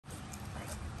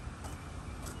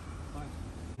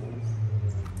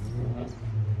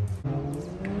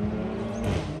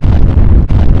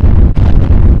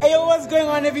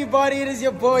going on, everybody? It is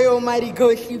your boy Almighty Go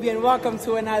Hlubi, and welcome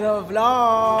to another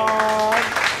vlog.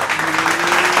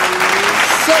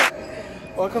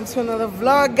 Welcome to another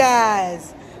vlog,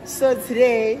 guys. So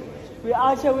today we're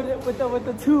out here with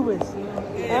the tubers.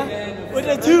 Huh? With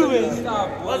the tubers.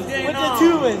 What's going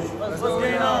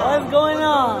on? What's going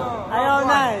on? Are y'all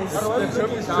nice? He's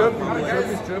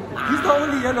the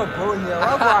only yellow bro in here.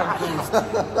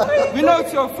 We know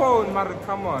it's your phone, man.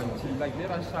 Come on. Like,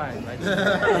 let us shine. Like,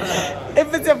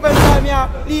 if it's your first time here,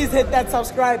 please hit that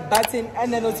subscribe button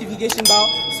and the notification bell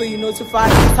so you're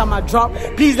notified every time I drop.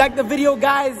 Please like the video,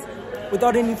 guys.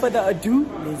 Without any further ado,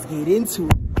 let's get into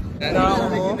it.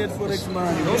 Niggas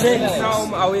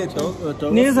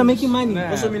are making money.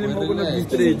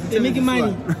 They're making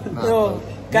money. Yo,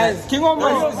 guys, King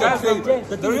Oumar,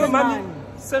 the real money.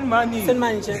 Send money. Send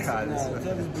money, Chance.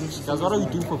 Guys, what are we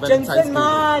doing for Valentine's Day? Send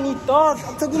money, dog.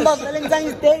 I'm talking about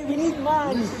Valentine's Day. We need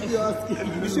money.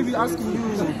 We should be asking you.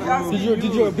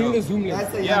 Did you bring the Zoom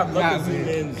lens? Yeah, I've got the Zoom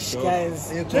lens.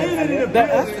 Guys. You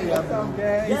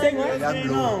saying what?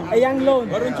 A young loan.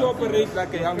 Why don't you operate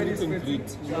like a young meet and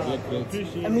greet?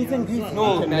 A meet and greet?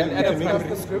 No, and add a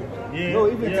family script. No,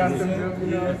 even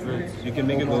you can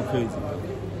make it go crazy.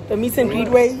 The meet and greet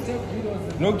way?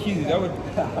 No keys, that would...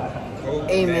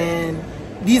 Hey man,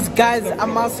 these guys,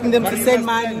 I'm asking them to send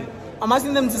money.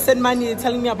 They're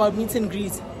telling me about meet and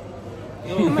greet.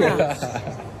 Meet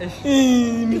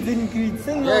and greet.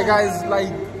 Yeah, guys,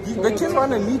 like, the kids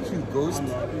want to meet you, Ghost.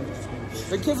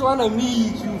 The kids want to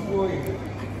meet you, boy.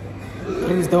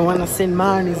 Please don't want to send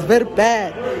money. It's very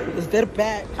bad. It's very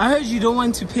bad. I heard you don't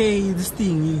want to pay this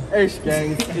thing. It's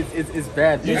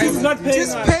bad.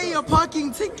 Just pay your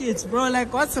parking tickets, bro.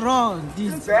 Like, what's wrong?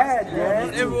 It's bad,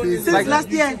 man. Since like, last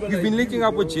year. You've been linking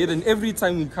up with Jaden. Every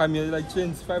time we come here, like,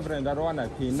 change 5 rand. I don't want to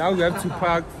pay. Now we have to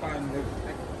park.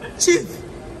 Chief.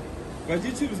 But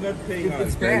YouTube is not paying us.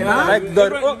 It's bad. Like,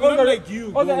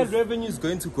 all the revenue is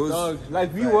going to go.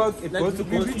 Like, we work, it goes to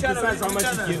go. We decide how much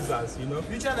he gives us, you know?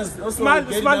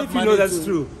 Smile if you know that's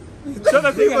true. Show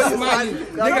the people smile.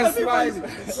 Niggas smile.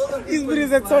 These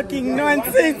videos are talking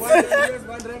nonsense.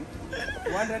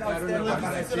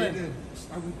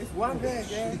 It's 1 bag,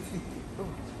 yeah.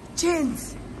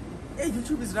 Chance. Hey,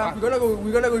 YouTube is rough.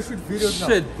 We're gonna go shoot videos now.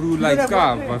 Shit, bro, like,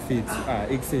 my feet.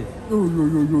 Exit.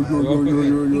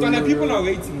 People are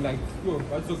waiting, like, yo,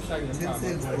 what's up, Shaggy? 10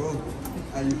 cents, bro.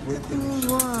 Are you waiting?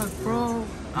 What, bro?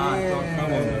 Come on, my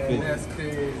feet. That's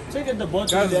crazy. Check out the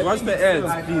bottom. Guys, watch the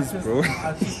ads, please, bro. For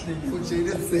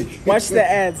Jaden's sake. Watch the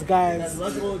ads, guys.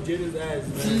 Watch all Jaden's ads,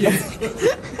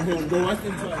 man. Go watch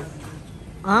them twice.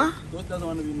 Huh? Ghost doesn't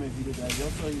want to be in my video, guys.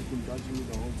 That's why you've been dodging me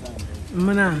the whole time, bro.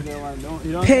 Mana,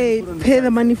 You don't pay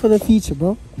the money for the feature,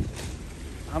 bro.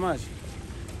 How much?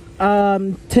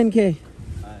 10K. Alright,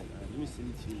 let me send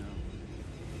it to you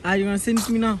now. You gonna send it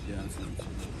to me now? Yeah, I'll send it to you.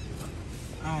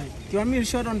 Alright. Do you want me to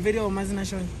show it on video or Mazina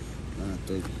show it?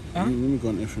 Dog. Huh? Let me go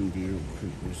on F&B real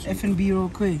quick. F&B real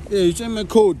quick. Yeah, you check my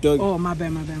code, dog. Oh, my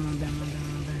bad.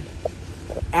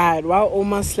 Alright, while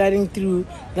Oumar sliding through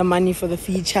the money for the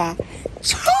feature.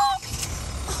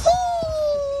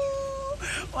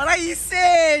 What are you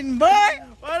saying, boy?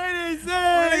 What are you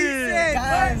saying?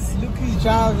 Guys, look who's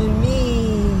driving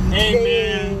me.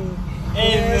 Amen. You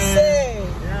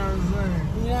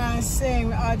know what I'm saying?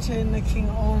 We're out here in the King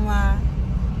Oumar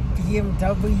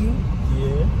BMW.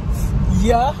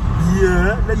 Yeah.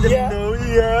 Let them know,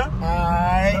 yeah.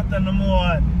 Alright. Not the number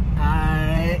 1.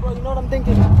 Alright. Well, you know what I'm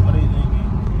thinking? What are you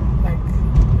thinking? Like,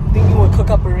 thinking we'll cook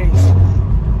up a race.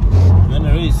 You want a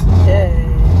race? Yeah.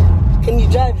 Can you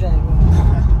drive?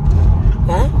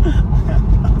 Huh?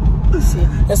 See,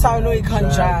 that's how I know he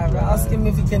can't drive. I asked him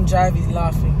if he can drive, he's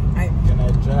laughing. Can I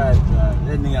drive?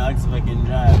 That nigga asked if I can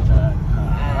drive.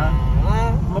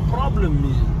 No problem,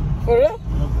 man. For real?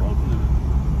 No problem.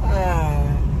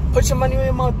 Put your money where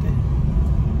your mouth is.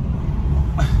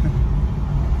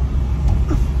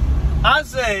 I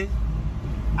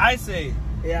say.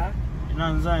 Yeah. You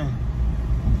know what I'm saying?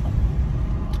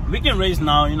 We can race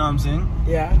now, you know what I'm saying?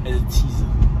 Yeah. As a teaser.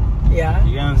 Yeah.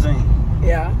 You get what I'm saying?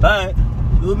 Yeah. But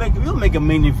we'll make a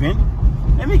main event.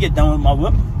 Let me get done with my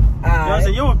whip. You know what I'm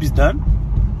saying? Your whip is done.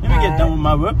 Let me get done with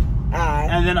my whip.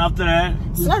 And then after that,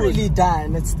 it's not really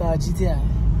done. It's the GTI.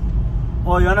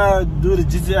 Oh, you wanna do the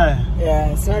GTI? Yeah,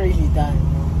 it's not really done.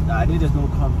 Nah, there's no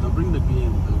comp. Don't bring the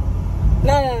BM.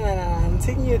 No. I'm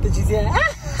taking you to the GTI.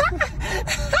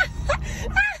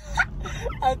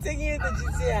 I'm taking you to the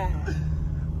GTI.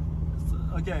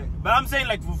 Okay, but I'm saying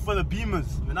like for the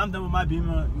Beamers. When I'm done with my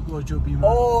Beamer, you go with your Beamer.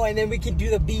 Oh, and then we can do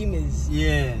the Beamers.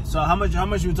 Yeah. So how much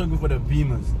you talking for the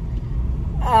Beamers?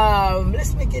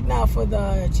 Let's make it now for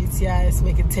the GTI. Let's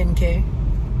make it 10K.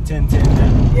 10, 10,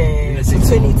 then. Yeah,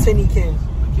 20K.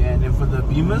 Okay, and then for the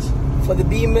Beamers? For the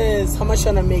Beamers, how much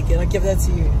should I make it? I'll give that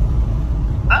to you.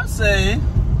 I'd say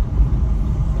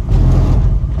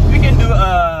we can do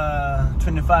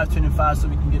 25 so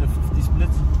we can get a 50 split.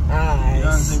 Nice. You know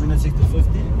what I'm saying? We're not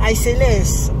 60-50. I say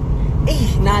less.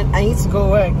 Hey, nah, I need to go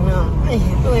work now. Hey,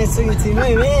 don't answer you to me,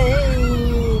 man.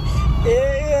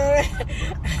 Hey,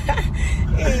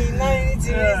 now I need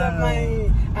to raise up my...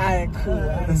 Alright, cool.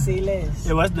 I say less.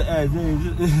 Yeah, watch the ass.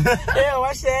 Yeah,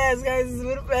 watch the ass, guys. It's a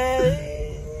little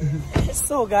bad.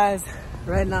 So, guys,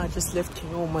 right now I just left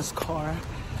King Oumar's car.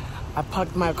 I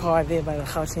parked my car there by the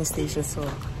Gauteng station, so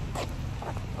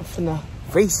I'm finna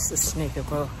race this nigga,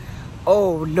 bro.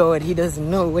 Oh Lord, he doesn't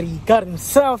know what he got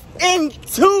himself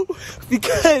into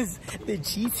because the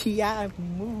GTI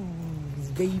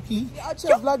moves, baby. Out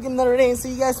here vlogging in the rain, so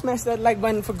you guys smash that like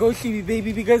button for Hlubi,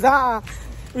 baby, because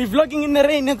we're vlogging in the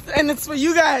rain and it's for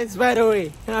you guys, by the way.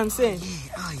 You know what I'm saying?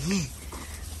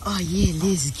 Oh yeah,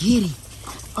 let's get it.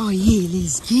 Oh yeah,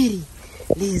 let's get it.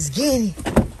 Let's get it.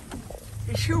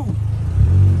 It's you.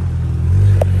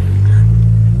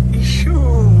 It's you.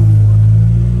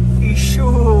 It's you.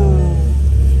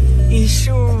 It's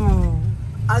you.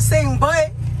 I'm saying,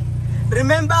 boy,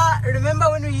 remember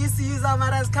when we used to use our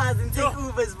mother's cars and take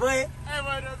Ubers, boy? Hey,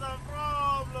 boy, there's a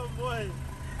problem, boy.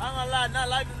 I'm gonna lie, now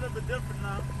life is a little bit different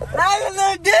now. Life is a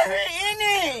little different,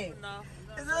 innit? No.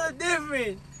 It's a little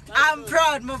different. I'm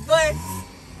proud, my boy.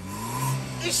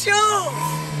 It's you.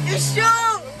 It's you.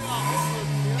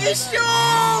 It's you.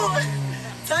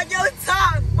 Talk your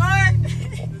talk, boy.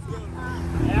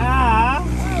 Yeah.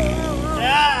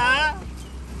 Yeah.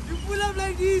 You pull up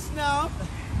like this now.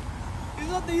 It's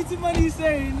not the YouTube money he's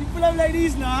saying. You pull up like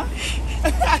this now.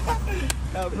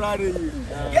 I'm proud of you.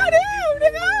 Goddamn,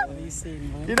 nigga. What are you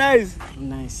saying, man? You nice? I'm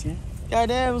nice, yeah?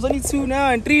 Goddamn, it's only 2 now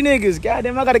and 3 niggas.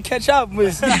 Goddamn, I gotta catch up,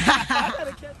 miss.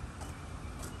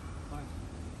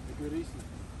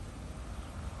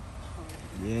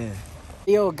 Yeah.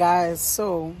 Yo, guys,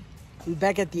 so we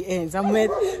back at the ends. I'm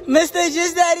with Mr.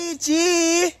 Just Daddy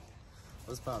G.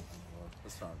 What's poppin', bro?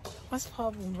 What's poppin'? What's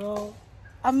poppin', bro?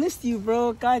 I missed you,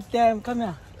 bro. Goddamn, come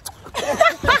here.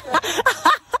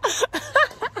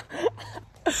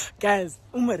 Guys,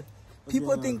 Oumar,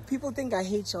 people think I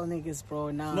hate y'all niggas,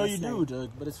 bro. Now No, you do, Doug,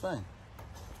 but it's fine.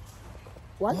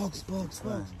 What? Box.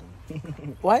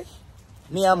 What?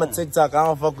 Me, I'm a TikTok. I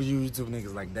don't fuck with you YouTube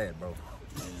niggas like that, bro.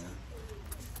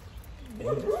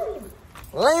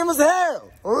 Lame as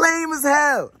hell. Lame as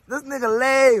hell. This nigga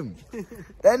lame.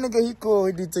 That nigga, he cool.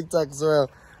 He do TikTok as well.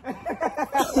 That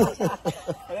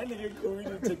nigga cool, we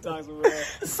do TikToks over there.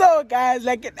 So, guys,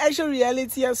 like in actual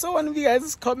reality, I saw one of you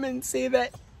guys comment say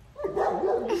that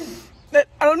I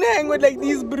don't hang with like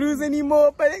these bros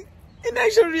anymore, but like, in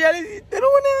actual reality, they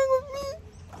don't want to hang with me.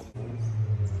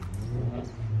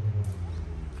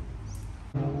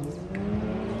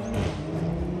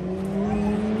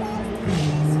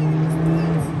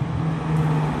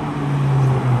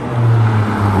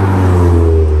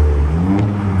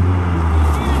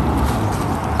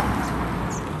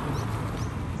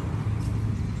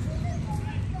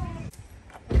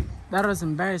 That was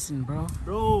embarrassing, bro.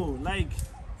 Bro, like,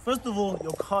 first of all,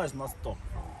 your car is not stopped.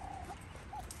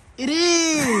 It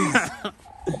is!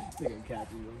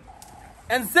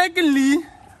 And secondly,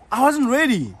 I wasn't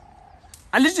ready.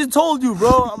 I literally told you,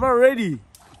 bro, I'm not ready.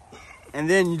 And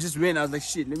then you just win. I was like,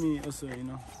 shit, let me also,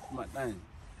 my time.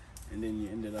 And then you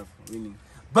ended up winning.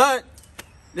 But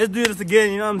let's do this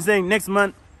again, you know what I'm saying? Next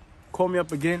month, call me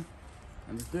up again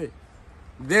and let's do it.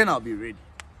 Then I'll be ready.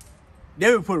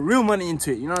 Then we put real money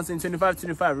into it, you know what I'm saying?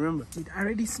 25, remember? Dude, I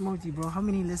already smoked you, bro. How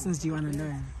many lessons do you want to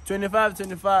learn?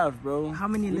 25, bro. How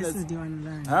many lessons do you want to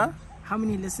learn? Huh? How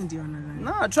many lessons do you want to learn?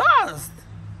 Nah, trust.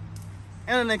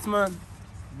 And the next month,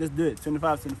 let's do it.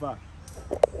 25.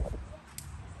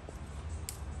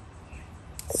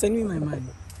 Send me my money.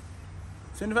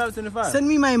 25. Send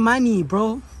me my money,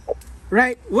 bro.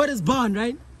 Right? What is Bond,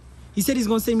 right? He said he's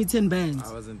going to send me 10 bands.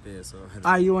 I wasn't there, so...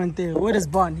 You weren't there. What is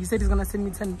Bond? He said he's going to send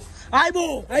me 10...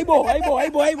 Aibo!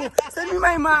 Send me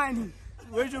my money.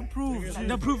 Where's your proof?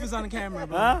 The proof is on the camera,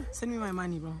 bro. Huh? Send me my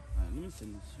money, bro. Let me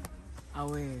send this shit. Oh,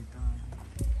 wait.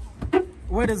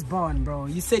 What is Bond, bro?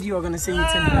 You said you were going to send me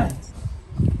 10 bands.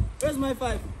 Where's my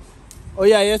 5? Oh,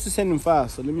 yeah, he has to send him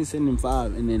 5. So let me send him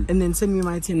 5 and then... And then send me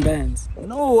my 10 bands.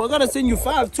 No, I got to send you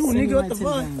 5 too, nigga. What the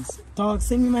fuck? Dog,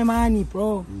 send me my money,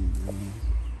 bro.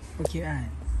 Okay, alright.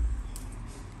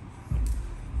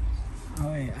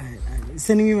 Alright.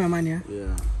 Sending me my money, yeah?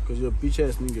 Yeah, because you're a bitch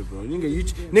ass nigga, bro.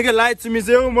 Nigga lied to me,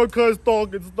 say, oh my car's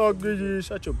talk, it's talk.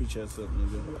 Shut your bitch ass up,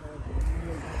 nigga.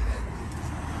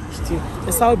 to you.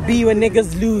 That's how it be when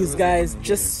niggas lose, guys.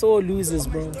 Just so losers,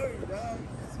 bro.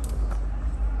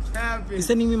 You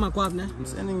sending me my guap, nah? I'm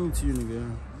sending it to you,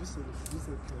 nigga.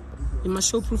 You must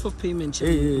show proof of payment.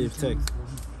 Hey, text.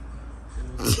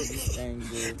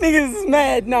 Niggas is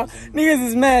mad now. Niggas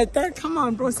is mad. Come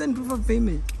on, bro. Send proof of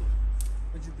payment.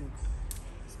 What you think?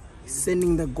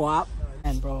 Sending the guap.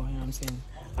 And bro, you know what I'm saying?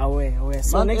 Away.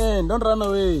 So next, don't run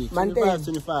away. Man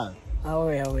 25.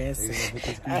 Away.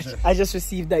 I just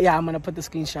received that. Yeah, I'm gonna put the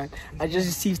screenshot. I just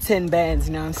received 10 bands.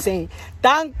 You know what I'm saying?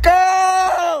 Thank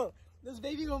you. This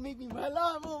baby gonna make me my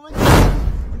alarm. Oh my God.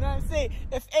 You know what I'm saying?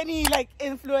 If any like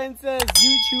influencers,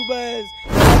 YouTubers,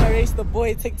 wanna race the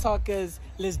boy TikTokers,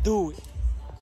 let's do it.